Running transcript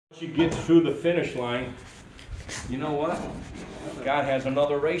you get through the finish line, you know what? God has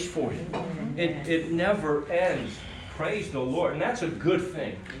another race for you. It never ends. Praise the Lord. And that's a good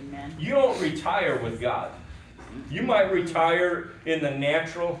thing. Amen. You don't retire with God. You might retire in the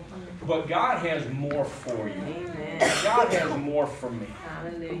natural, but God has more for you. Amen. God has more for me.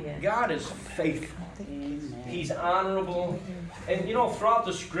 Hallelujah. God is faithful. Amen. He's honorable. And you know, throughout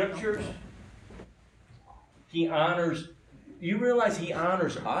the scriptures, He honors, you realize He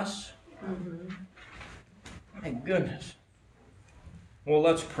honors us? My goodness. Well,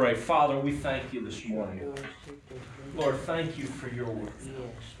 let's pray. Father, we thank you this morning. Lord, thank you for your word.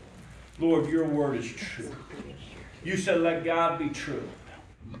 Lord, your word is true. You said, let God be true,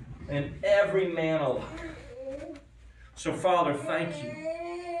 and every man a liar. So, Father, thank you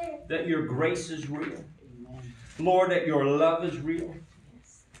that your grace is real. Lord, that your love is real.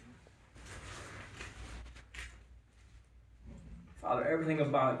 Father, everything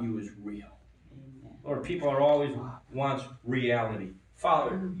about you is real. Lord, people are always wants reality.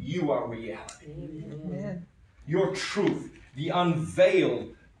 Father, you are reality. Amen. Your truth, the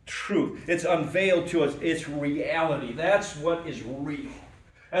unveiled truth. It's unveiled to us. It's reality. That's what is real.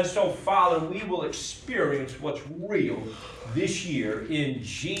 And so, Father, we will experience what's real this year in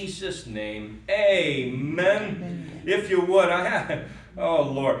Jesus' name. Amen. If you would, oh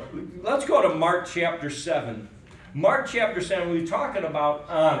Lord. Let's go to Mark chapter 7. Mark chapter 7, we're talking about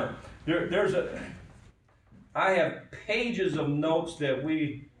honor. I have pages of notes that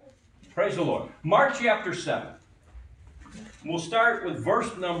praise the Lord. Mark chapter 7. We'll start with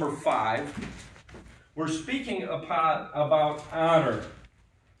verse number 5. We're speaking about honor.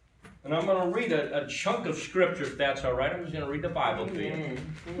 And I'm going to read a chunk of scripture, if that's all right. I'm just going to read the Bible to you.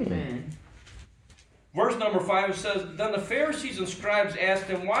 Amen. Verse number 5 says, Then the Pharisees and scribes asked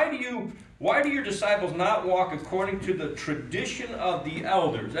him, Why do your disciples not walk according to the tradition of the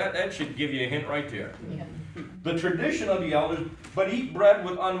elders? That should give you a hint right there. Yeah. The tradition of the elders, but eat bread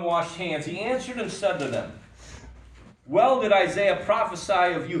with unwashed hands. He answered and said to them, Well did Isaiah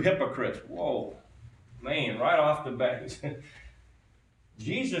prophesy of you hypocrites. Whoa, man, right off the bat.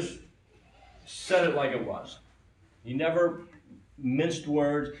 Jesus said it like it was. He never minced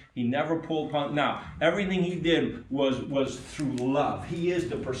words. He never pulled punch. Now, everything he did was through love. He is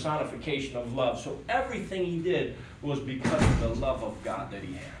the personification of love. So everything he did was because of the love of God that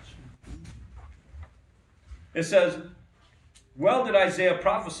he has. It says, Well did Isaiah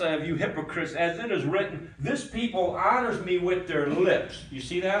prophesy of you hypocrites, as it is written, This people honors me with their lips. You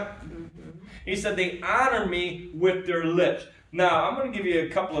see that? He said they honor me with their lips. Now, I'm going to give you a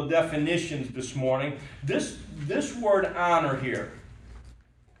couple of definitions this morning. This word honor here,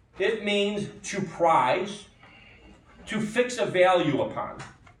 it means to prize, to fix a value upon.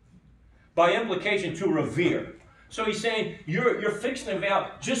 By implication, to revere. So he's saying you're fixing a value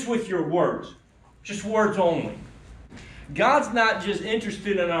just with your words. Just words only. God's not just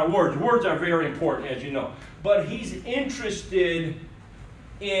interested in our words. Words are very important, as you know. But he's interested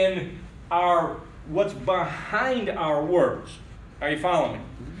in what's behind our words. Are you following me?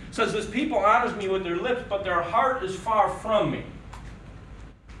 It says, This people honors me with their lips, but their heart is far from me.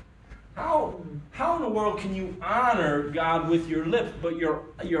 How in the world can you honor God with your lips, but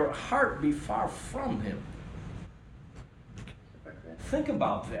your heart be far from him? Think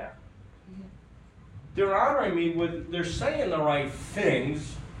about that. They're honoring me they're saying the right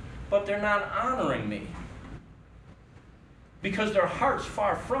things, but they're not honoring me. Because their heart's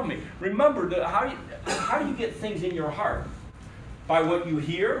far from me. Remember, how do you get things in your heart? By what you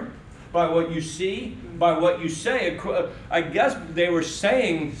hear, by what you see, by what you say. I guess they were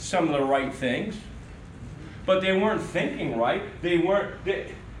saying some of the right things, but they weren't thinking right.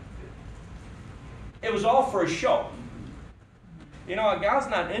 It was all for a show. You know, God's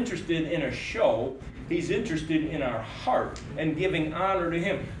not interested in a show. He's interested in our heart and giving honor to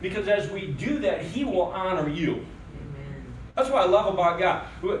him. Because as we do that, he will honor you. Amen. That's what I love about God.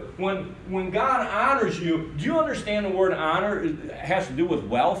 When God honors you, do you understand the word honor? It has to do with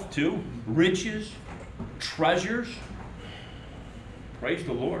wealth too. Riches, treasures. Praise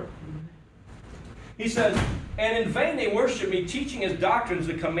the Lord. He says, And in vain they worship me, teaching as doctrines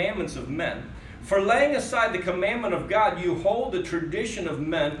the commandments of men. For laying aside the commandment of God, you hold the tradition of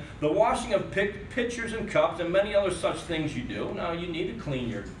men, the washing of pitchers and cups, and many other such things you do. Now, you need to clean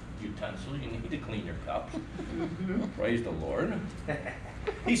your utensils. You need to clean your cups. Praise the Lord.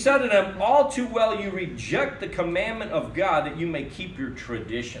 He said to them, All too well you reject the commandment of God that you may keep your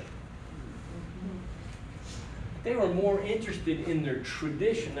tradition. They were more interested in their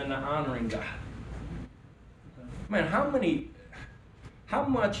tradition than honoring God. Man, how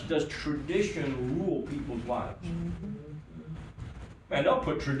much does tradition rule people's lives? Man, they'll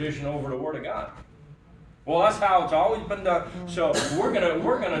put tradition over the Word of God. Well, that's how it's always been done. So we're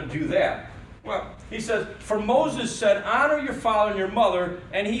gonna do that. Well, he says, for Moses said, honor your father and your mother,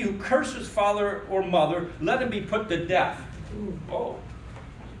 and he who curses father or mother, let him be put to death. Oh.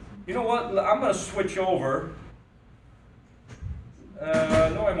 You know what? I'm going to switch over.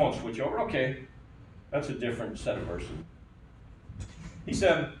 No, I won't switch over. Okay. That's a different set of verses. He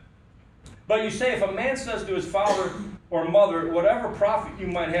said, but you say, if a man says to his father or mother, whatever profit you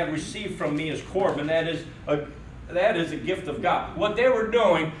might have received from me is Corban, that is a gift of God. What they were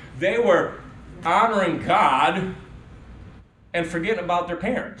doing, they were honoring God and forgetting about their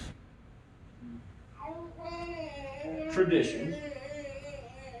parents. Traditions.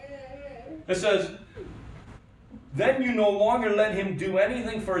 It says, then you no longer let him do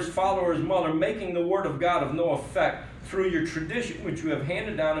anything for his father or his mother, making the word of God of no effect through your tradition, which you have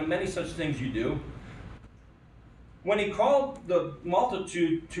handed down, and many such things you do. When he called the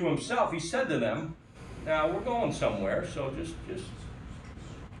multitude to himself, he said to them, now we're going somewhere, so just it's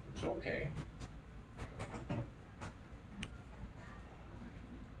okay.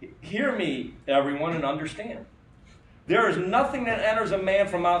 Hear me, everyone, and understand. There is nothing that enters a man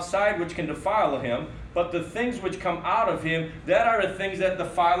from outside which can defile him, but the things which come out of him, that are the things that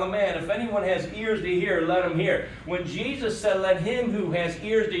defile a man. If anyone has ears to hear, let him hear. When Jesus said, let him who has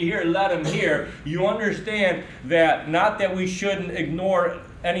ears to hear, let him hear, you understand that not that we shouldn't ignore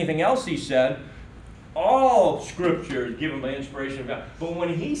anything else he said. All Scripture is given by inspiration of God. But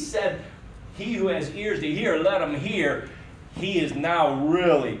when he said, he who has ears to hear, let him hear, he is now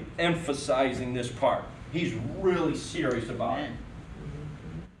really emphasizing this part. He's really serious about it.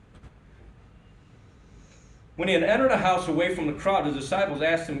 When he had entered a house away from the crowd, his disciples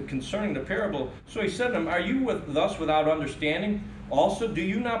asked him concerning the parable. So he said to them, are you thus without understanding? Also, do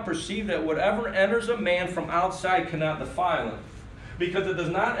you not perceive that whatever enters a man from outside cannot defile him? Because it does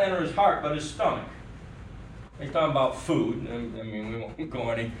not enter his heart, but his stomach. He's talking about food. I mean, we won't go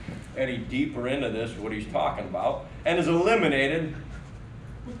any deeper into this, what he's talking about. And is eliminated.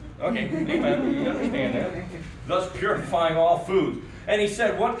 Okay, amen. You understand that. Thus purifying all foods. And he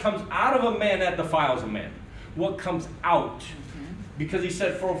said, what comes out of a man, that defiles a man. What comes out. Because he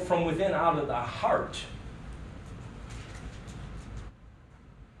said, from within, out of the heart,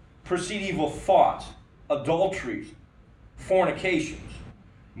 proceed evil thoughts, adulteries, fornications,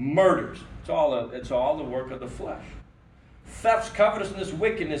 murders. It's all the work of the flesh. Thefts, covetousness,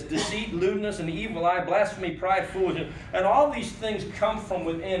 wickedness, deceit, lewdness, and evil eye, blasphemy, pride, foolishness. And all these things come from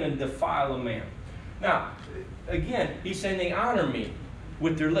within and defile a man. Now, again, he's saying they honor me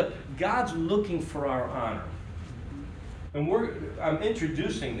with their lips. God's looking for our honor. And I'm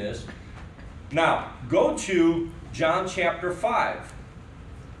introducing this. Now, go to John chapter 5.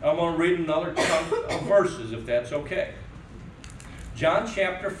 I'm going to read another chunk of verses, if that's okay. John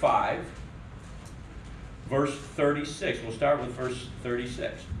chapter 5, verse 36. We'll start with verse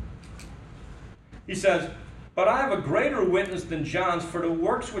 36. He says, but I have a greater witness than John's, for the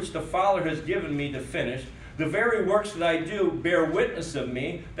works which the Father has given me to finish, the very works that I do bear witness of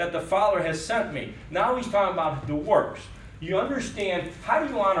me, that the Father has sent me. Now he's talking about the works. You understand, how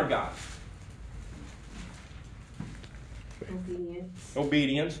do you honor God?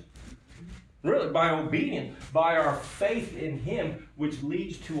 Obedience. Really, by obedience, by our faith in Him, which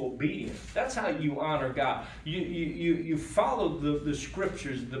leads to obedience. That's how you honor God. You follow the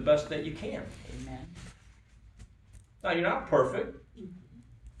Scriptures the best that you can. Amen. Now, you're not perfect,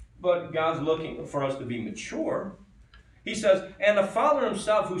 but God's looking for us to be mature. He says, and the Father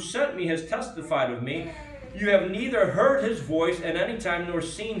Himself who sent me has testified of me. You have neither heard His voice at any time nor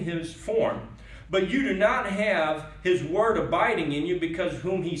seen His form. But you do not have His word abiding in you, because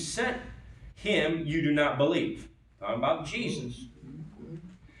whom He sent Him you do not believe. Talking about Jesus.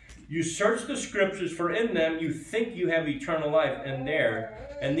 You search the Scriptures, for in them you think you have eternal life,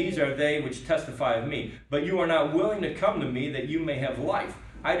 and these are they which testify of me. But you are not willing to come to me that you may have life.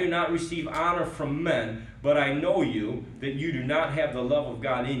 I do not receive honor from men, but I know you, that you do not have the love of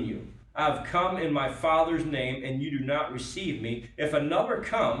God in you. I have come in my Father's name, and you do not receive me. If another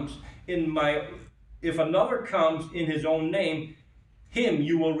comes in his own name, him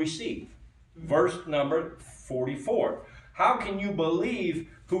you will receive. Verse number 44. How can you believe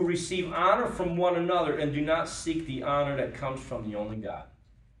who receive honor from one another and do not seek the honor that comes from the only God?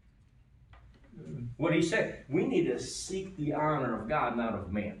 What he said, we need to seek the honor of God, not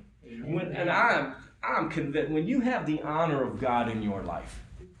of man. And I'm convinced, when you have the honor of God in your life,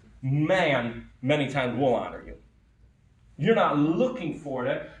 man many times will honor you. You're not looking for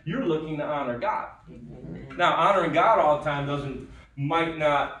that. You're looking to honor God. Now, honoring God all the time might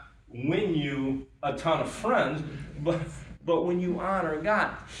not win you a ton of friends, But when you honor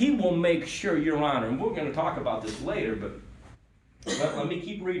God, He will make sure you're honored. And we're going to talk about this later, but let me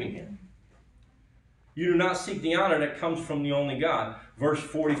keep reading here. You do not seek the honor that comes from the only God. Verse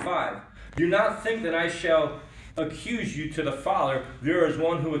 45. Do not think that I shall accuse you to the Father. There is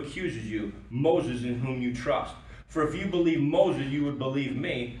one who accuses you, Moses, in whom you trust. For if you believe Moses, you would believe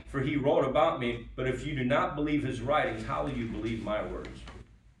me, for he wrote about me. But if you do not believe his writings, how will you believe my words?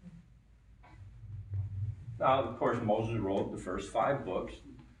 Now, of course, Moses wrote the first 5 books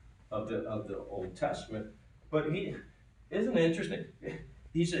of the Old Testament. But isn't it interesting?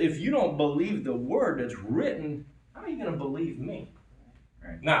 He said, if you don't believe the word that's written, how are you going to believe me?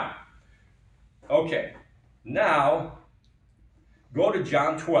 Right. Now, okay. Now, go to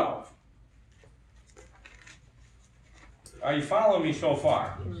John 12. Are you following me so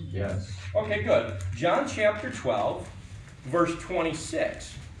far? Yes. Okay, good. John chapter 12, verse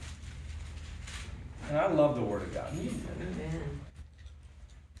 26. And I love the Word of God. Amen.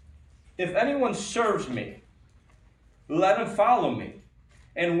 If anyone serves me, let him follow me.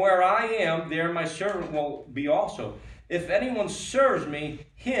 And where I am, there my servant will be also. If anyone serves me,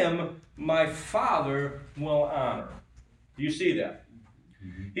 him my Father will honor. Do you see that?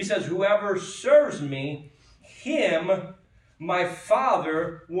 Mm-hmm. He says, whoever serves me, him my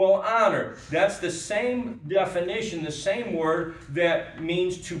Father will honor. That's the same definition, the same word that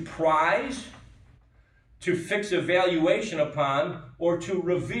means to prize, to fix a valuation upon, or to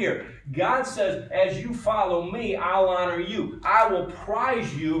revere. God says, as you follow me, I'll honor you. I will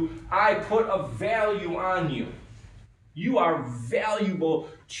prize you. I put a value on you. You are valuable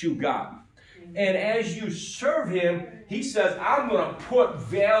to God. And as you serve him, he says, I'm going to put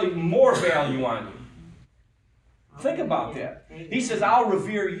more value on you. Think about that. He says, I'll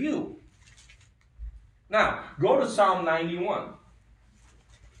revere you. Now, go to Psalm 91.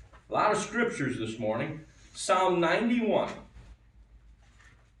 A lot of scriptures this morning. Psalm 91.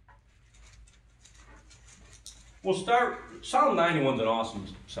 We'll start, Psalm 91 is an awesome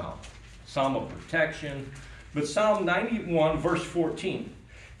psalm. Psalm of protection. But Psalm 91, verse 14.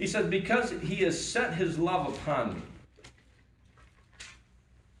 He says, because he has set his love upon me.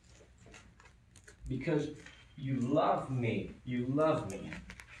 Because you love me. You love me.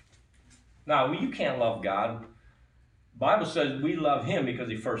 Now, you can't love God. The Bible says we love him because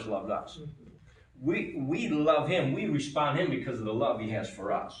he first loved us. We love him. We respond to him because of the love he has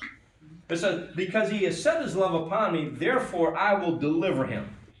for us. It says, because he has set his love upon me, therefore I will deliver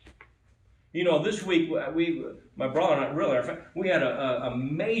him. You know, this week, my brother and I, really, we had a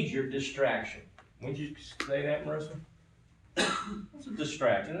major distraction. Wouldn't you say that, Marissa? It's a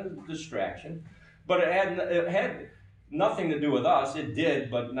distraction. It was a distraction. But it had nothing to do with us. It did,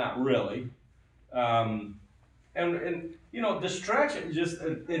 but not really. And you know, distraction just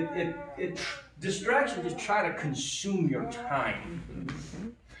distraction just try to consume your time.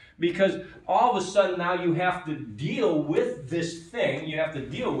 Because all of a sudden now you have to deal with this thing. You have to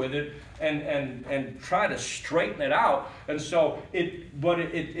deal with it and try to straighten it out. And so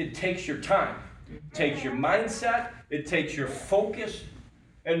it takes your time. It takes your mindset. It takes your focus.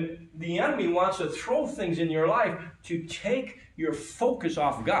 And the enemy wants to throw things in your life to take your focus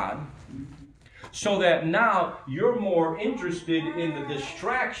off God, so that now you're more interested in the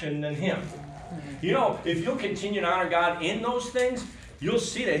distraction than him. You know, if you'll continue to honor God in those things, you'll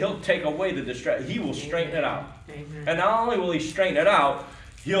see that he'll take away the distraction. He will straighten it out. Amen. And not only will he straighten it out,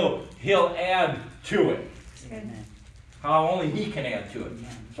 he'll add to it. Amen. How only he can add to it.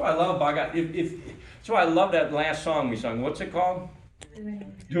 That's what I love about God. That's why I love that last song we sung. What's it called?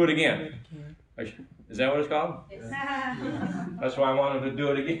 Do it again. Is that what it's called? Yes. That's why I wanted to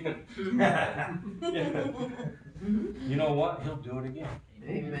do it again. You know what? He'll do it again.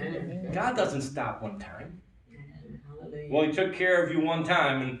 Amen. God doesn't stop one time. Well, he took care of you one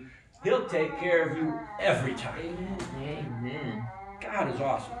time, and he'll take care of you every time. Amen. God is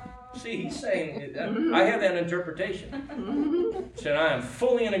awesome. See, he's saying, I have that interpretation. He said, I am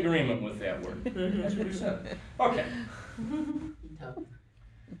fully in agreement with that word. That's what he said. Okay.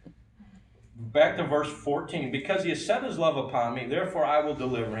 Back to verse 14. Because he has set his love upon me, therefore I will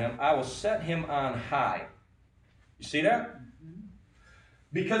deliver him. I will set him on high. You see that?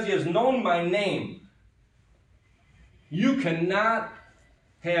 Because he has known my name. You cannot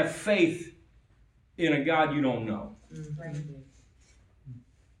have faith in a God you don't know.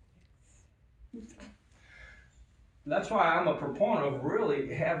 That's why I'm a proponent of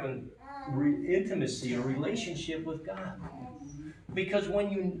really having intimacy, a relationship with God. Because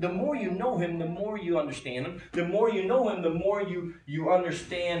the more you know him, the more you understand him. The more you know him, the more you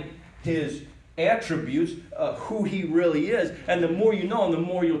understand his attributes, who he really is. And the more you know him, the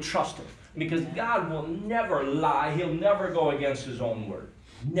more you'll trust him. Because God will never lie. He'll never go against his own word.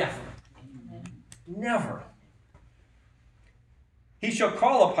 Never. Never. He shall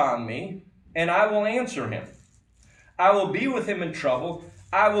call upon me, and I will answer him. I will be with him in trouble.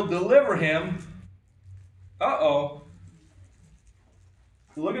 I will deliver him. Uh-oh.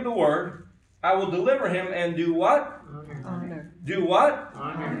 Look at the word. I will deliver him and do what? Honor. Do what?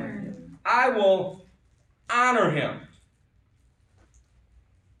 Honor. I will honor him.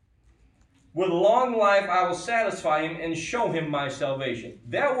 With long life I will satisfy him and show him my salvation.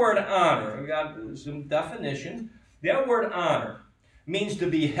 That word honor, we got some definition. That word honor means to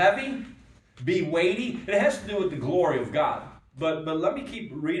be heavy, be weighty. It has to do with the glory of God. But let me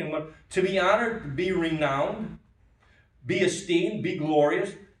keep reading. To be honored, be renowned, be esteemed, be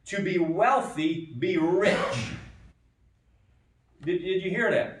glorious. To be wealthy, be rich. Did you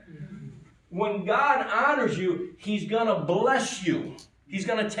hear that? When God honors you, he's going to bless you. He's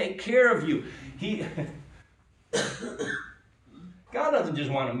going to take care of you. God doesn't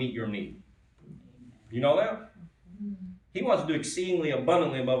just want to meet your need. You know that? He wants to do exceedingly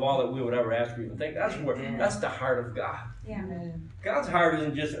abundantly above all that we would ever ask or even think. That's the heart of God. Yeah. God's heart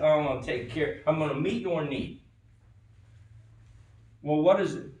isn't just, oh, I'm going to take care. I'm going to meet your need. Well, what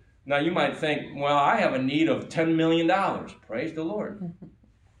is it? Now, you might think, well, I have a need of $10 million. Praise the Lord.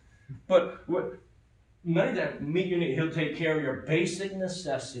 But many times, meet your need. He'll take care of your basic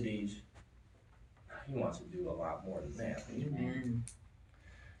necessities. He wants to do a lot more than that. Amen.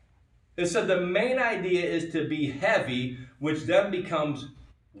 It said the main idea is to be heavy, which then becomes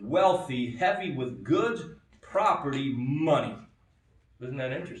wealthy, heavy with goods, property, money. Isn't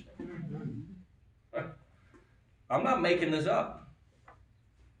that interesting? I'm not making this up.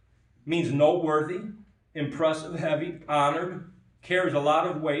 Means noteworthy, impressive, heavy, honored, carries a lot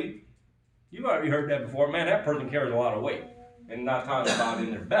of weight. You've already heard that before. Man, that person carries a lot of weight. And not talking about in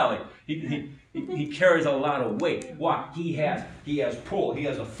their belly. He carries a lot of weight. Why? He has pull. He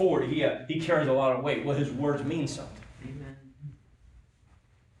has authority. He carries a lot of weight. Well, his words mean something. Amen.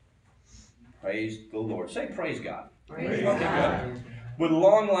 Praise the Lord. Say praise God. Praise Okay, God. good. With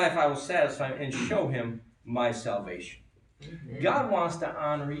long life I will satisfy him and show him my salvation. Amen. God wants to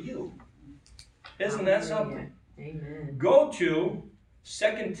honor you. Isn't that something? Amen. Go to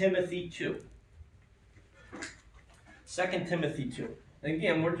 2 Timothy 2. 2 Timothy 2.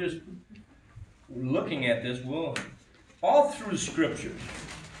 Again, we're just looking at this. All through Scripture,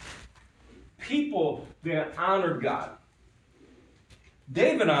 people that honored God.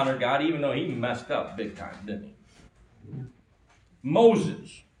 David honored God even though he messed up big time, didn't he?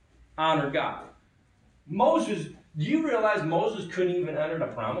 Moses honored God. Moses, do you realize Moses couldn't even enter the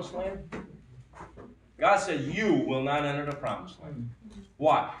promised land? God said, you will not enter the promised land.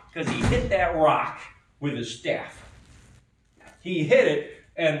 Why? Because he hit that rock with his staff. He hit it,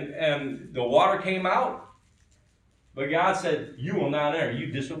 and the water came out. But God said, you will not enter.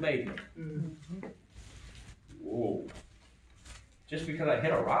 You disobeyed me. Mm-hmm. Whoa. Just because I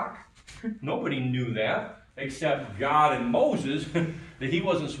hit a rock? Nobody knew that except God and Moses that he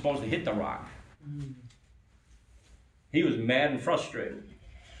wasn't supposed to hit the rock. He was mad and frustrated.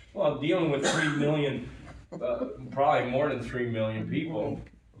 Well, dealing with 3 million, probably more than 3 million people,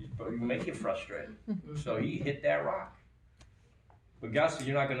 you make you frustrated. So he hit that rock. But God said,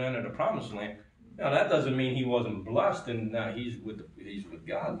 you're not going to enter the promised land. Now, that doesn't mean he wasn't blessed, and now he's with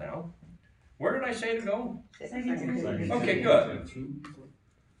God now. Where did I say to go? Okay, good.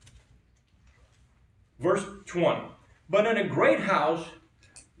 Verse 20. But in a great house,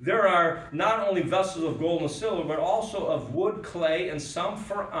 there are not only vessels of gold and silver, but also of wood, clay, and some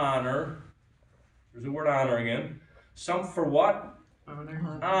for honor. There's the word honor again. Some for what?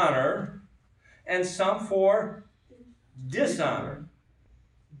 Honor. Honor. And some for dishonor.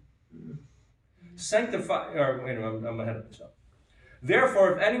 Sanctify, or wait a minute, I'm ahead of myself.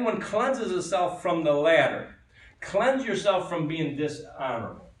 Therefore, if anyone cleanses himself from the latter, cleanse yourself from being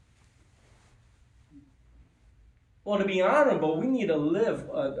dishonorable. Well, to be honorable, we need to live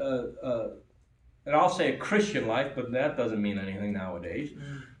and I'll say a Christian life, but that doesn't mean anything nowadays.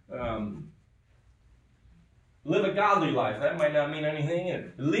 Live a godly life. That might not mean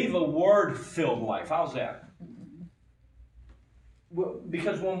anything. Live a word-filled life. How's that? Well,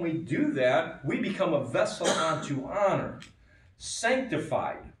 because when we do that, we become a vessel unto honor,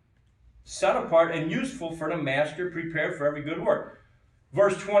 sanctified, set apart, and useful for the master, prepared for every good work.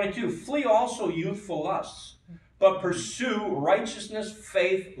 Verse 22, flee also youthful lusts, but pursue righteousness,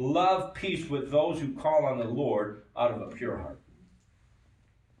 faith, love, peace with those who call on the Lord out of a pure heart.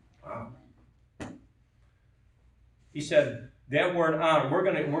 Wow. He said, that word honor, we're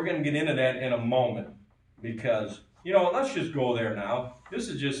gonna get into that in a moment, because You know, let's just go there now. This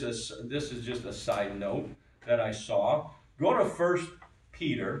is just a side note that I saw. Go to 1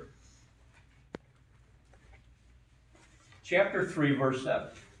 Peter chapter 3, verse 7.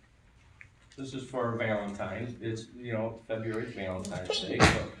 This is for Valentine's. It's, February's Valentine's Day.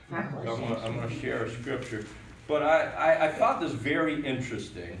 So I'm going to share a scripture. But I thought this very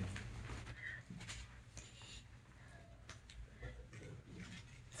interesting.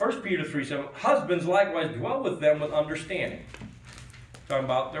 1 Peter 3, 7. Husbands likewise dwell with them with understanding. Talking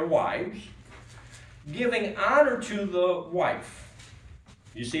about their wives. Giving honor to the wife.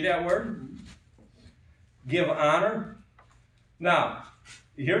 You see that word? Give honor. Now,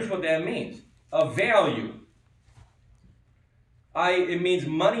 here's what that means. A value. It means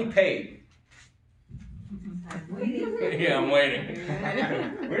money paid. Yeah, I'm waiting.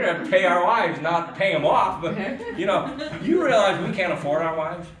 We're going to have to pay our wives, not pay them off. But, you realize we can't afford our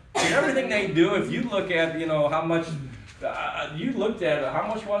wives? And everything they do, if you look at, how much, you looked at, how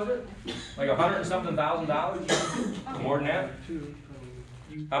much was it? Like $100 and something thousand? More than that?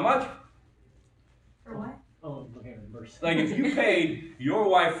 How much? For what? Oh, look at verse. Like if you paid your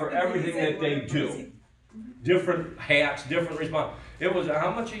wife for everything that they do, different hats, different response, it was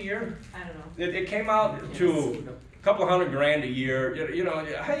how much a year? I don't know. It came out to a couple $100,000 a year.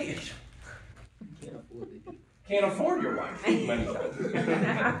 Hey, can't afford your wife many times.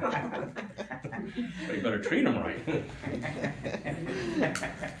 But you better treat them right.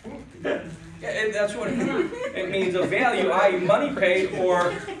 That's what it means. It means a value, i.e. money paid,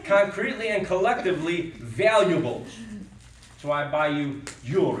 or concretely and collectively valuables. So I buy you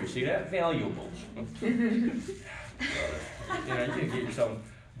jewelry. See that? Valuables. You get yourself.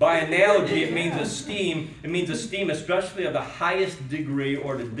 By analogy, it means esteem. It means esteem, especially of the highest degree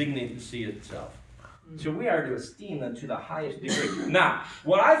or the dignity itself. So we are to esteem them to the highest degree. Now,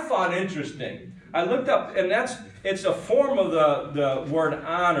 what I found interesting, I looked up, and it's a form of the word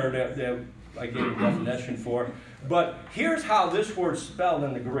honor that I gave a definition for. But here's how this word's spelled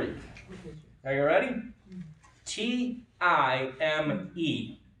in the Greek. Are you ready? Time.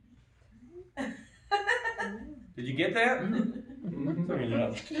 Did you get that?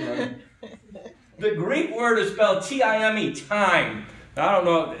 The Greek word is spelled time, time. I don't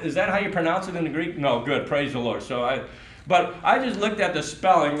know, is that how you pronounce it in the Greek? No, good, praise the Lord. But I just looked at the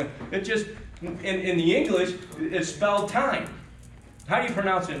spelling. It just, in the English, it's spelled time. How do you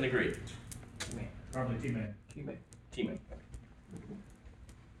pronounce it in the Greek? Probably T-Man.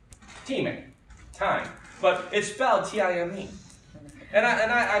 Time. Time. But it's spelled T-I-M-E. And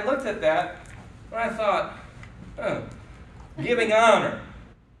I looked at that, and I thought, giving honor.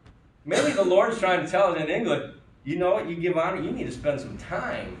 Maybe the Lord's trying to tell us in English, you know what, you give honor, you need to spend some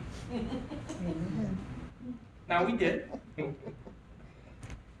time. Now we did. I've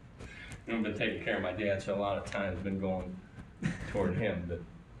been taking care of my dad, so a lot of time's been going toward him.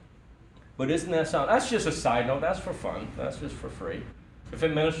 But isn't that something? That's just a side note. That's for fun. That's just for free. If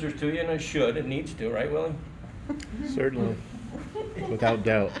it ministers to you, and it should, it needs to, right, Willie? Certainly. Without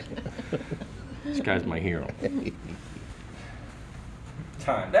doubt. This guy's my hero.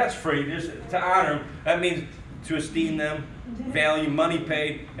 Time. That's free. Just to honor them. That means to esteem them, value, money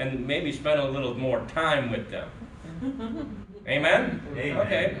paid, and maybe spend a little more time with them. Amen? Amen.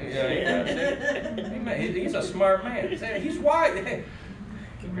 Okay. Yeah. Amen. He's a smart man. He's wise.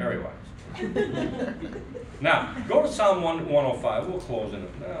 Very wise. Now, go to Psalm 105. We'll close in.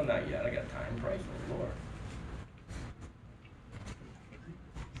 No, not yet. I got time. Praise the Lord.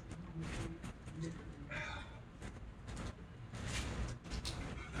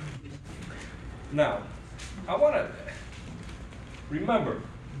 Now, I want to remember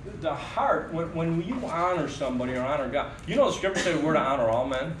the heart, when you honor somebody or honor God, you know the scripture says we're to honor all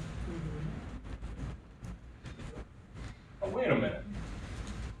men? Oh, wait a minute.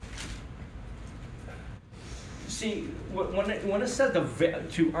 See, when it says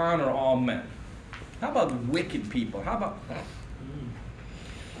to honor all men, how about the wicked people? How about,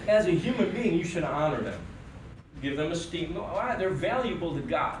 as a human being, you should honor them. Give them esteem. No, they're valuable to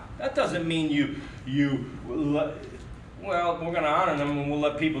God. That doesn't mean well, we're going to honor them and we'll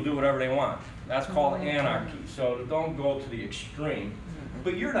let people do whatever they want. That's called anarchy. So don't go to the extreme.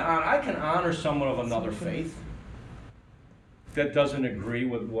 But you're to honor. I can honor someone of another faith that doesn't agree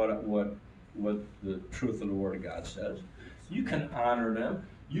with what the truth of the Word of God says. You can honor them.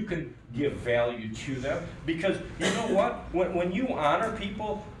 You can give value to them. Because you know what? When you honor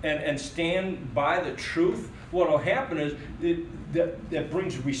people and stand by the truth, what will happen is that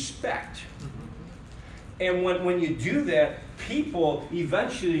brings respect. And when you do that, people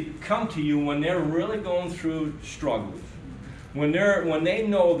eventually come to you when they're really going through struggles. when they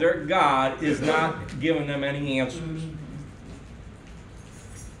know their God is not giving them any answers.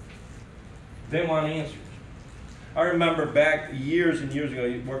 They want answers. I remember back years and years ago,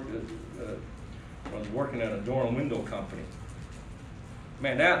 I was working at a door and window company.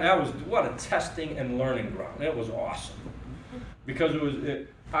 Man, that was what a testing and learning ground. It was awesome. Because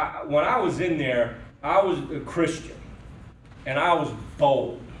when I was in there, I was a Christian. And I was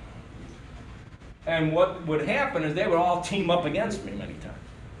bold. And what would happen is they would all team up against me many times.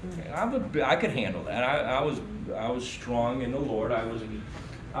 I could handle that. I was strong in the Lord. I was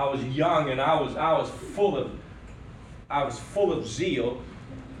young, and I was full of zeal.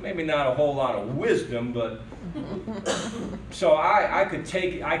 Maybe not a whole lot of wisdom, but so I could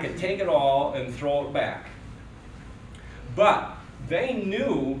take it all and throw it back. But they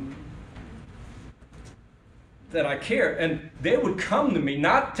knew that I cared, and they would come to me,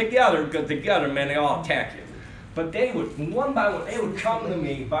 not together, because together, man, they all attack you. But they would, one by one, they would come to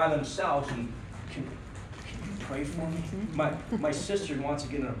me by themselves and, can you pray for me? My sister wants to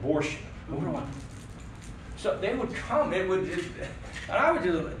get an abortion. So they would come, and I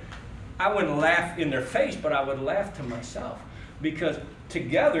wouldn't laugh in their face, but I would laugh to myself. Because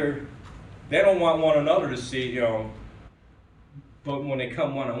together, they don't want one another to see, but when they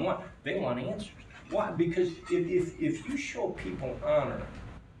come one-on-one, they want answers. Why? Because if you show people honor,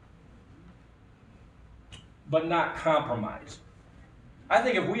 but not compromise, I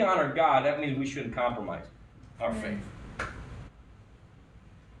think if we honor God, that means we shouldn't compromise our faith.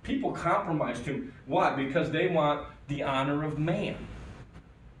 People compromise too. Why? Because they want the honor of man,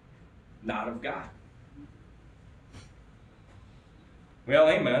 not of God. Well,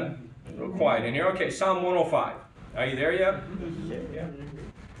 amen. A little quiet in here. Okay, Psalm 105. Are you there yet? Yeah.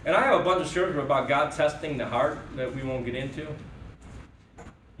 And I have a bunch of scripture about God testing the heart that we won't get into.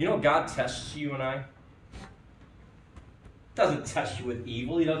 You know, God tests you and I. He doesn't test you with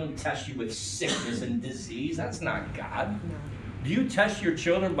evil. He doesn't test you with sickness and disease. That's not God. Do you test your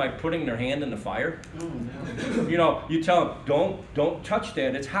children by putting their hand in the fire? You tell them, don't touch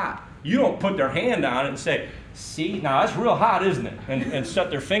that. It's hot. You don't put their hand on it and say, see, now that's real hot, isn't it? And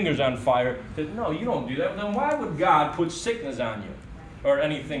set their fingers on fire. No, you don't do that. Then why would God put sickness on you? Or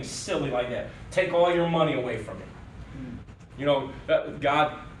anything silly like that. Take all your money away from you.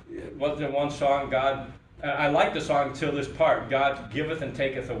 God, what's the one song, God, I like the song until this part, God giveth and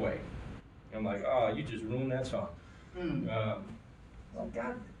taketh away. I'm like, oh, you just ruined that song. Well,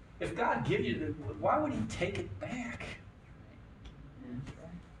 God, if God gives you, why would he take it back?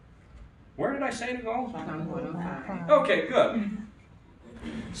 Where did I say to go? Psalm 105. Okay, good.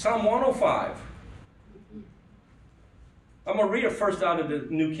 Psalm 105. I'm going to read it first out of the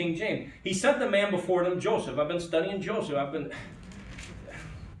New King James. He sent the man before them, Joseph. I've been studying Joseph.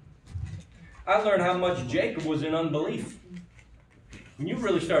 I learned how much Jacob was in unbelief. When you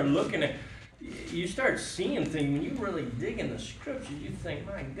really start looking at, you start seeing things, when you really dig in the scriptures, you think,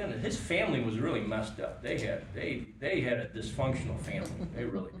 my goodness, his family was really messed up. They had a dysfunctional family. They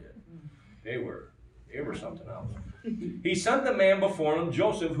really did. They were something else. He sent the man before him,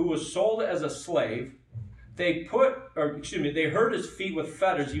 Joseph, who was sold as a slave. They hurt his feet with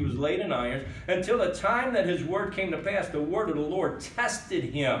fetters. He was laid in irons until the time that his word came to pass. The word of the Lord tested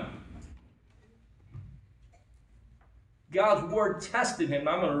him. God's word tested him.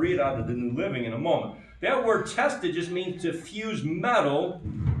 I'm going to read out of the New Living in a moment. That word tested just means to fuse metal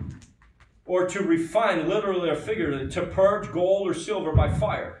or to refine, literally or figuratively, to purge gold or silver by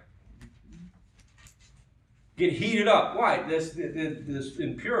fire. Get heated up. Why? This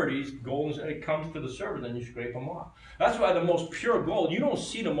impurities, gold, it comes to the surface, then you scrape them off. That's why the most pure gold, you don't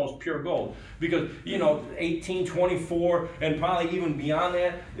see the most pure gold. Because, 1824 and probably even beyond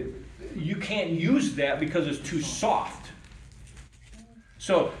that, you can't use that because it's too soft.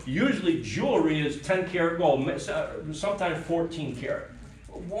 So usually jewelry is 10 karat gold, sometimes 14 karat.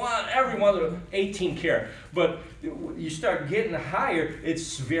 Every one of them 18 karat. But you start getting higher,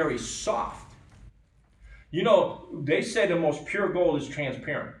 it's very soft. They say the most pure gold is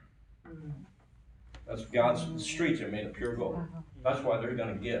transparent. That's God's streets are made of pure gold. That's why they're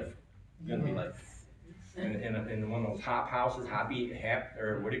going to give. They're going to be like in one of those hop houses,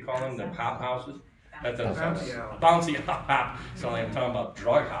 or what do you call them? The pop houses. That's a bouncy house. So I'm talking about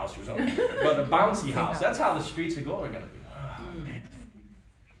drug house or something. But the bouncy house. That's how the streets of gold are going to be. Oh, man.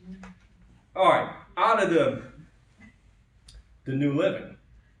 All right, out of the New Living.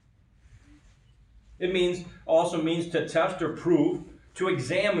 It also means to test or prove, to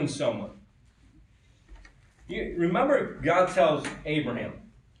examine someone. Remember, God tells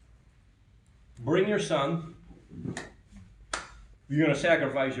Abraham, bring your son. You're going to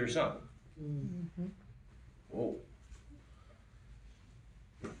sacrifice your son. Mm-hmm. Whoa.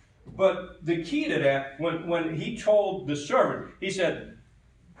 But the key to that, when he told the servant, he said,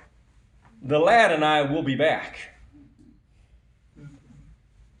 the lad and I will be back.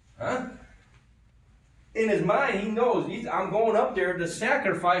 Huh? In his mind, he knows, I'm going up there to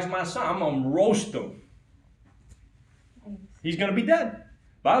sacrifice my son. I'm going to roast him. He's going to be dead.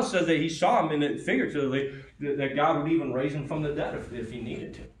 The Bible says that he saw him in it figuratively, that God would even raise him from the dead if he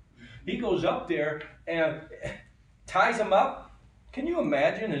needed to. He goes up there and ties him up. Can you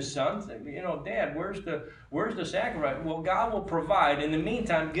imagine his son? Dad, where's the sacrifice? Well, God will provide. In the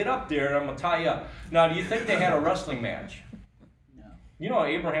meantime, get up there and I'm going to tie you up. Now, do you think they had a wrestling match? No. You know,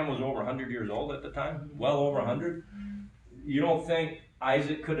 Abraham was over 100 years old at the time? Well over 100. You don't think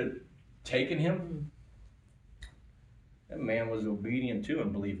Isaac could have taken him? That man was obedient too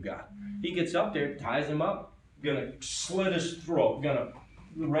and believed God. He gets up there, ties him up, gonna slit his throat, gonna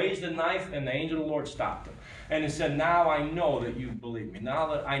raise the knife, and the angel of the Lord stopped him. And he said, now I know that you believe me.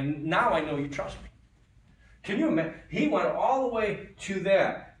 Now I know you trust me. Can you imagine? He went all the way to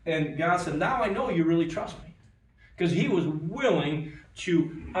that. And God said, now I know you really trust me. Because he was willing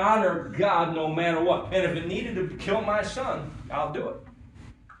to honor God no matter what. And if it needed to kill my son, I'll do it.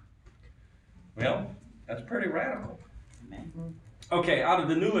 Well, that's pretty radical. Okay, out of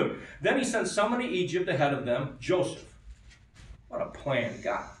the New Living. Then he sent someone to Egypt ahead of them, Joseph. What a plan,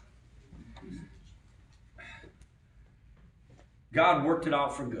 God. God worked it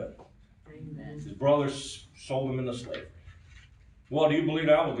out for good. Amen. His brothers sold him into slavery. Well, do you believe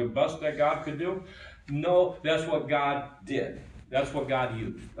that was the best that God could do? No, that's what God did. That's what God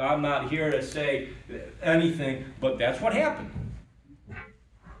used. I'm not here to say anything, but that's what happened.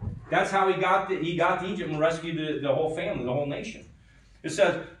 That's how he got to Egypt and rescued the whole family, the whole nation. It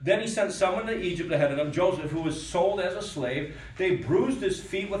says, then he sent someone to Egypt ahead of them, Joseph, who was sold as a slave. They bruised his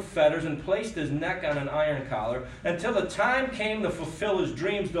feet with fetters and placed his neck on an iron collar. Until the time came to fulfill his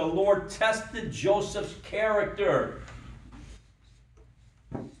dreams, the Lord tested Joseph's character.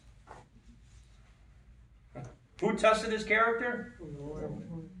 Who tested his character?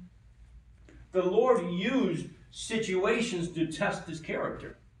 The Lord used situations to test his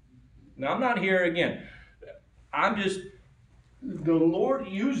character. Now, I'm not here again. The Lord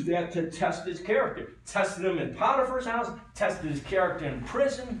used that to test his character. Tested him in Potiphar's house, tested his character in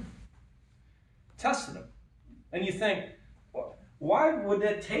prison, tested him. And you think, why would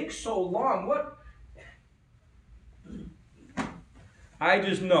that take so long? What? I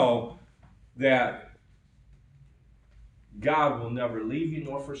just know that God will never leave you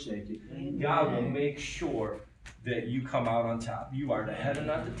nor forsake you. Amen. God will make sure that you come out on top. You are the head and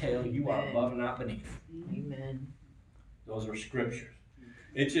not the tail. You are above and not beneath. Amen. Those are scriptures.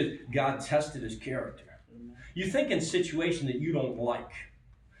 It's just God tested his character. You think in situations that you don't like.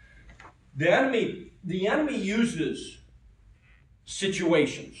 The enemy uses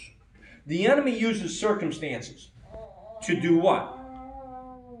situations. The enemy uses circumstances to do what?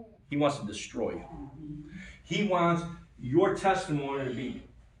 He wants to destroy you. He wants your testimony to be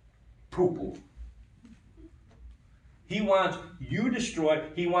poo-poo. He wants you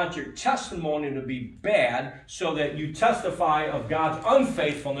destroyed. He wants your testimony to be bad so that you testify of God's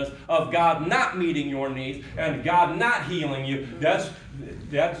unfaithfulness, of God not meeting your needs, and God not healing you. That's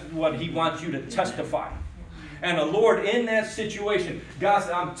what he wants you to testify. And the Lord, in that situation, God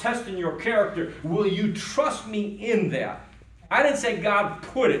said, I'm testing your character. Will you trust me in that? I didn't say God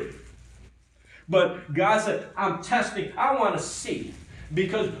put it. But God said, I'm testing. I want to see.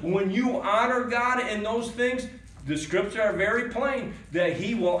 Because when you honor God in those things, the scriptures are very plain that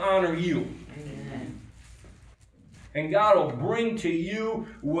he will honor you. Amen. And God will bring to you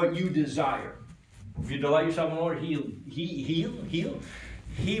what you desire. If you delight yourself in the Lord, he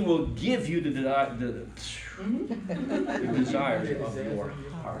will give you the desires of your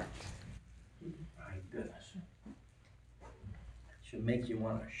heart. My goodness. It should make you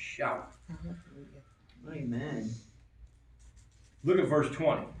want to shout. Amen. Look at verse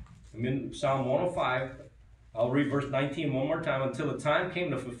 20. I'm in Psalm 105. I'll read verse 19 one more time. Until the time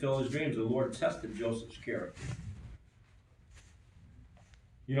came to fulfill his dreams, the Lord tested Joseph's character.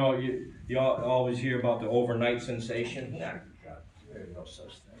 You know, you always hear about the overnight sensation. Nah, there's no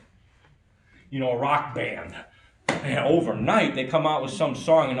such thing. You know, a rock band. Man, overnight they come out with some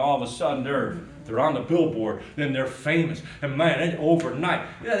song and all of a sudden they're on the billboard, then they're famous. And man, overnight.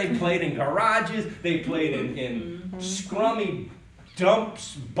 Yeah, they played in garages, they played in scrummy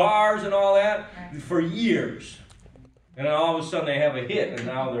dumps, bars, and all that for years. And then all of a sudden they have a hit, and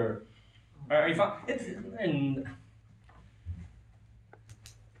now they're...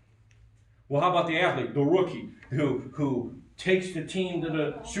 Well, how about the athlete, the rookie, who takes the team to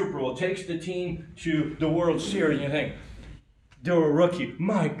the Super Bowl, takes the team to the World Series, and you think, They were a rookie.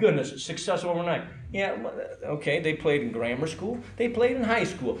 My goodness, success overnight. Yeah, okay, they played in grammar school. They played in high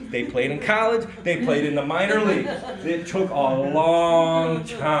school. They played in college. They played in the minor leagues. It took a long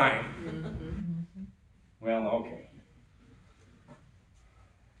time. Well, okay.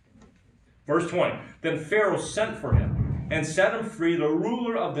 Verse 20. Then Pharaoh sent for him and set him free. The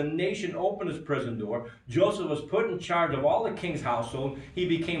ruler of the nation opened his prison door. Joseph was put in charge of all the king's household. He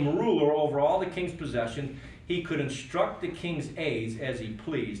became ruler over all the king's possessions. He could instruct the king's aides as he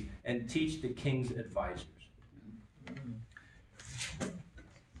pleased and teach the king's advisors.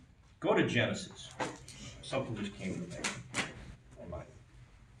 Go to Genesis. Something just came to me.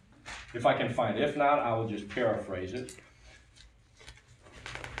 If I can find it. If not, I will just paraphrase it.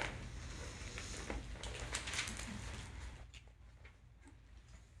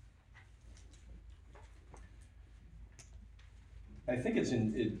 I think it's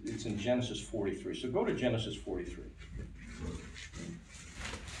in Genesis 43. So go to Genesis 43.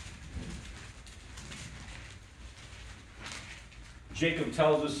 Jacob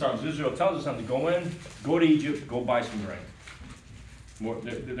tells his sons, Israel tells his sons to go in, go to Egypt, go buy some grain.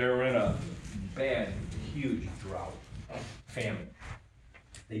 They're in a bad, huge drought, famine.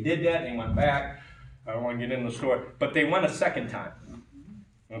 They did that, they went back. I don't want to get into the story, but they went a second time.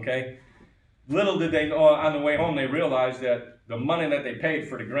 Okay? Little did they know, on the way home, they realized that the money that they paid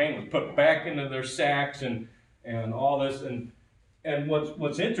for the grain was put back into their sacks and all this. And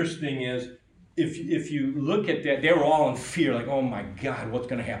what's interesting is, if you look at that, they were all in fear, like, oh my God, what's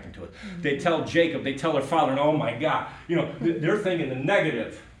going to happen to us? They tell Jacob, they tell their father, and oh my God, they're thinking the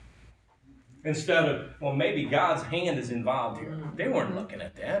negative instead of, well, maybe God's hand is involved here. They weren't looking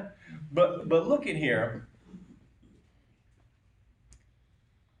at that. But look at here.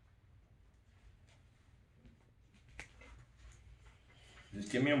 Just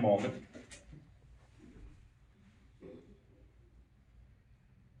give me a moment.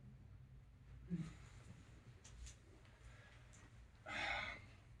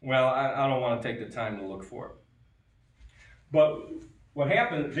 Well, I don't want to take the time to look for it. But what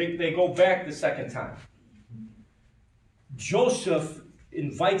happened, they go back the second time. Joseph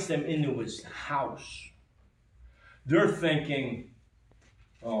invites them into his house. They're thinking,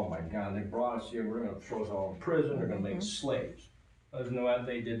 oh my God, they brought us here, we're going to throw us all in prison, they're going to make us slaves. Isn't that what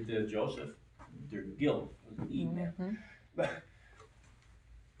they did to Joseph? Their guilt was eaten.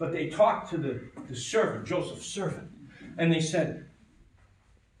 But they talked to the servant, Joseph's servant, and they said,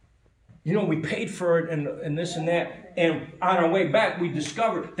 we paid for it and this and that, and on our way back we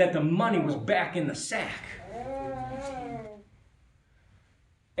discovered that the money was back in the sack.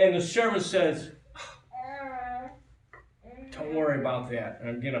 And the servant says, don't worry about that.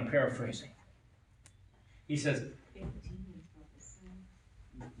 And again, I'm paraphrasing. He says,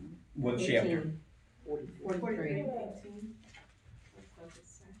 what chapter? 43.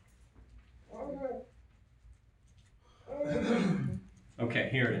 Okay,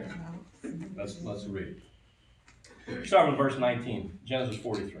 here it is. Let's read it. Start with verse 19, Genesis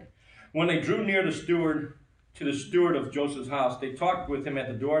 43. When they drew near to the steward of Joseph's house, they talked with him at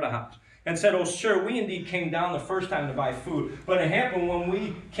the door of the house and said, "Oh, sir, we indeed came down the first time to buy food. But it happened when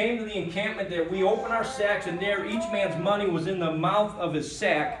we came to the encampment that we opened our sacks, and there each man's money was in the mouth of his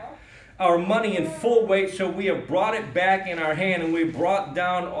sack, our money in full weight, so we have brought it back in our hand, and we brought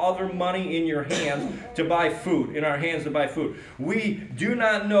down other money in your hands to buy food, in our hands to buy food. We do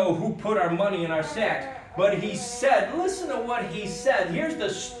not know who put our money in our sacks." But he said, listen to what he said. Here's the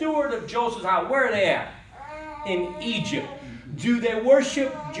steward of Joseph's house. Where are they at? In Egypt. Do they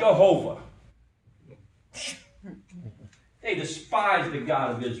worship Jehovah? They despise the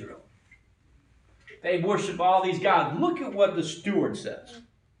God of Israel. They worship all these gods. Look at what the steward says.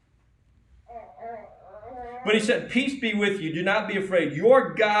 But he said, "Peace be with you. Do not be afraid.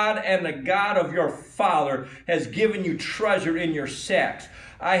 Your God and the God of your father has given you treasure in your sacks.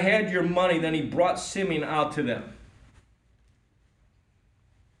 I had your money." Then he brought Simeon out to them.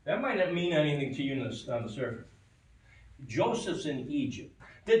 That might not mean anything to you on the surface. Joseph's in Egypt.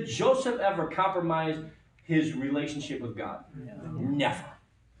 Did Joseph ever compromise his relationship with God? No. Never.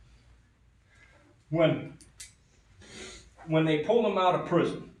 When they pulled him out of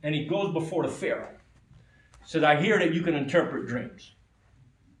prison and he goes before the Pharaoh, said, "I hear that you can interpret dreams.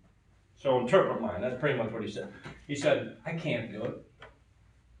 So interpret mine." That's pretty much what he said. He said, "I can't do it.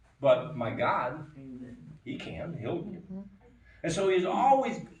 But my God, he can. He'll." And so he's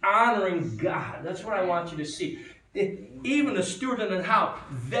always honoring God. That's what I want you to see. Even the steward in the house,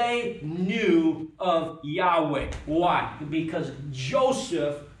 they knew of Yahweh. Why? Because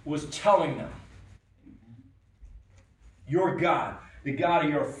Joseph was telling them, your God, the God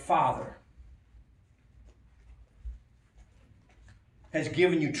of your father, has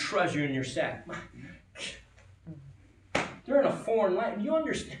given you treasure in your sack. They're in a foreign land. You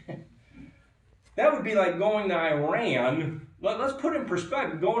understand? That would be like going to Iran. Let's put it in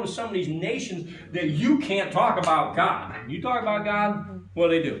perspective. Going to some of these nations that you can't talk about God. You talk about God, what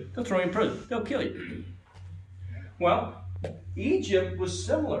do they do? They'll throw you in prison. They'll kill you. Well, Egypt was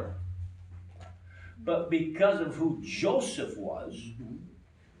similar. But because of who Joseph was,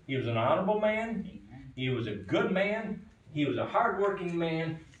 he was an honorable man. He was a good man. He was a hardworking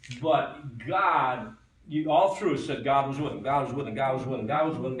man. But God, all through it said God was with him. God was with him. God was with him. God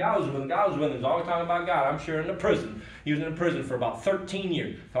was with him. God was with him. God was with him. He's always talking about God. I'm sure in the prison. He was in the prison for about 13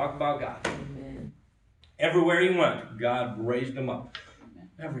 years. Talk about God. Amen. Everywhere he went, God raised him up.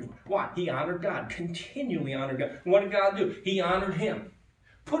 Everywhere. Why? He honored God. Continually honored God. What did God do? He honored him.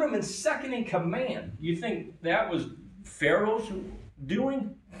 Put him in second in command. You think that was Pharaoh's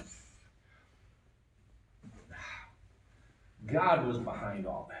doing? God was behind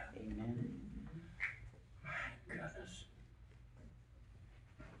all that. Amen. My goodness.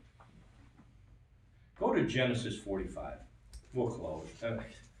 Go to Genesis 45. We'll close.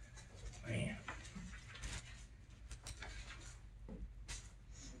 Man.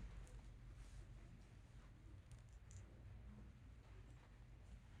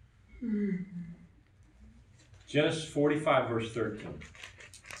 Genesis 45, verse 13.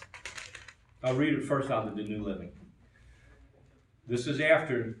 I'll read it first out of the New Living. This is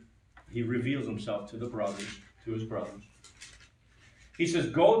after he reveals himself to the brothers, to his brothers. He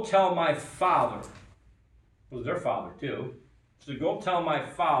says, go tell my father. It was their father too. So go tell my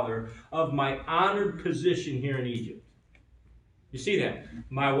father of my honored position here in Egypt. You see that?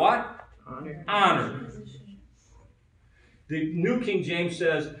 My what? Honor. Honor. The New King James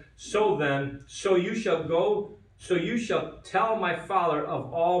says, so then, so you shall go, so you shall tell my father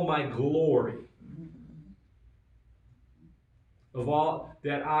of all my glory. Of all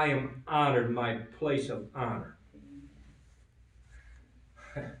that I am honored, my place of honor.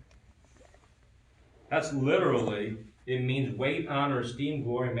 That's literally, it means weight, honor, esteem,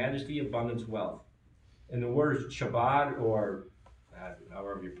 glory, majesty, abundance, wealth. And the word is Chabad, or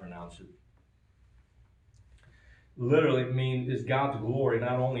however you pronounce it. Literally means is God's glory,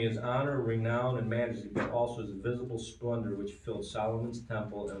 not only his honor, renown, and majesty, but also his visible splendor which filled Solomon's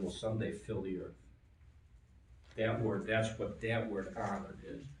temple and will someday fill the earth. That word, that's what that word honored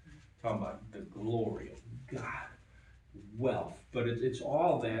is. Talking about the glory of God, wealth. But it's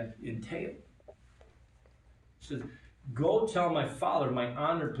all that entailed. It says, go tell my father my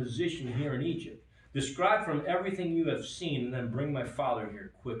honored position here in Egypt. Describe from everything you have seen, and then bring my father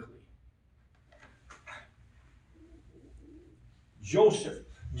here quickly. Joseph,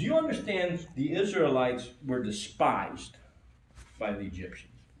 do you understand the Israelites were despised by the Egyptians?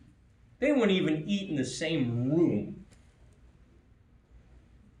 They wouldn't even eat in the same room.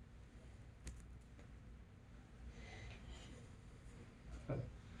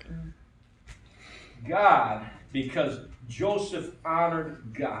 God, because Joseph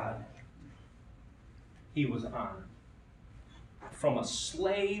honored God, he was honored. From a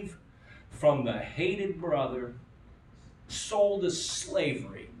slave, from the hated brother, sold to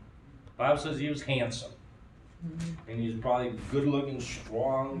slavery. The Bible says he was handsome. And he's probably a good-looking,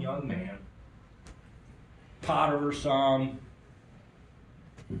 strong young man. Potiphar's son.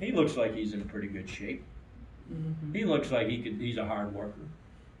 He looks like he's in pretty good shape. He looks like he's a hard worker.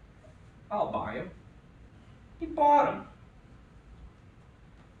 I'll buy him. He bought him.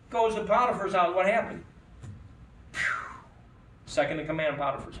 Goes to Potiphar's house. What happened? Second in command of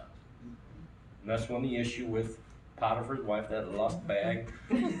Potiphar's house. And that's when the issue with Potiphar's wife, that lust bag.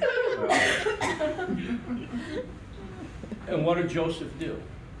 And what did Joseph do?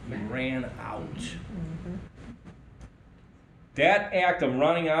 He ran out. That act of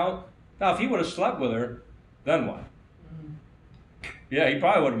running out, now if he would have slept with her, then what? Yeah, he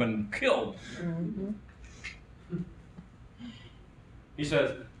probably would have been killed. He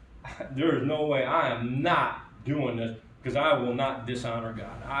says, there is no way, I am not doing this, because I will not dishonor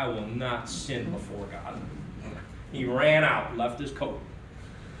God. I will not sin before God. He ran out, left his coat.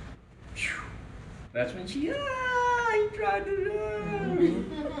 Whew. That's when he tried to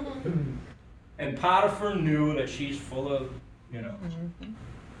And Potiphar knew that she's full of,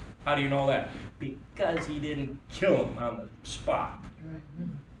 How do you know that? Because he didn't kill him on the spot.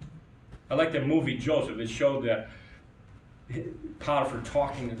 I like that movie Joseph. It showed that Potiphar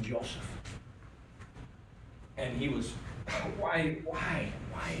talking to Joseph. And he was, why?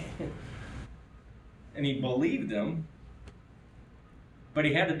 And he believed him, but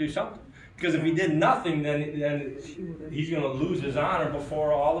he had to do something. Because if he did nothing, then he's going to lose his honor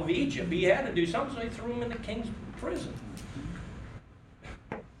before all of Egypt. He had to do something, so he threw him in the king's prison.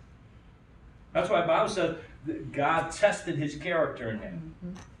 That's why the Bible says that God tested his character in that.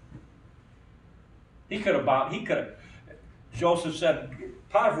 He could have, Joseph said,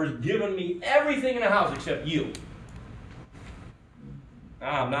 Potiphar's given me everything in the house except you.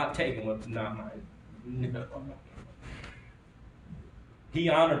 I'm not taking what's not mine. No. He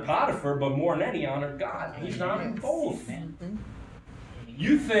honored Potiphar, but more than that, he honored God. He's honored both.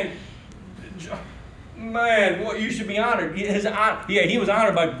 You think, man, well, you should be honored. He was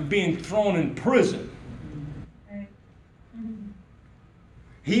honored by being thrown in prison.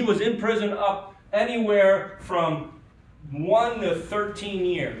 He was in prison up anywhere from 1 to 13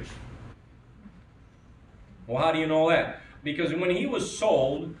 years. Well, how do you know that? Because when he was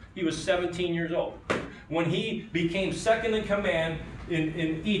sold, he was 17 years old. When he became second in command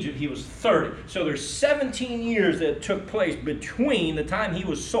in Egypt, he was 30. So there's 17 years that took place between the time he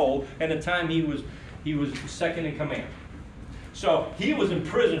was sold and the time he was second in command. So he was in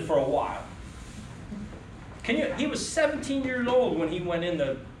prison for a while. He was 17 years old when he went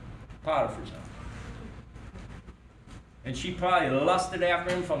into Potiphar's house. And she probably lusted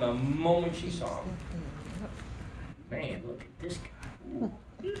after him from the moment she saw him. Man, look at this guy. Ooh.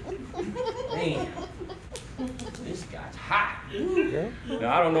 Man, this guy's hot.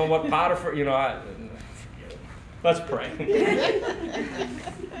 Now, I don't know what Potiphar, let's pray.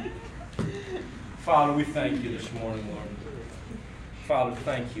 Father, we thank you this morning, Lord. Father,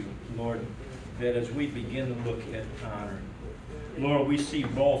 thank you, Lord, that as we begin to look at honor, Lord, we see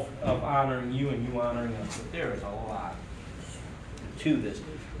both of honoring you and you honoring us, but there is a lot to this.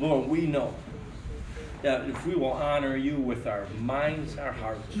 Lord, we know that if we will honor you with our minds, our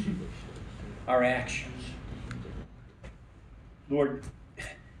hearts, our actions, Lord,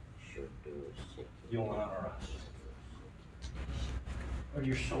 you'll honor us. Lord,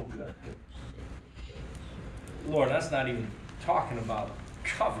 you're so good. Lord, that's not even talking about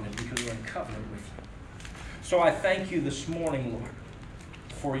covenant, because we're in covenant with you. So I thank you this morning, Lord,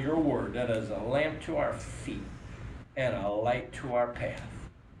 for your word that is a lamp to our feet and a light to our path.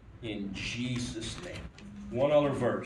 In Jesus' name. One other verse.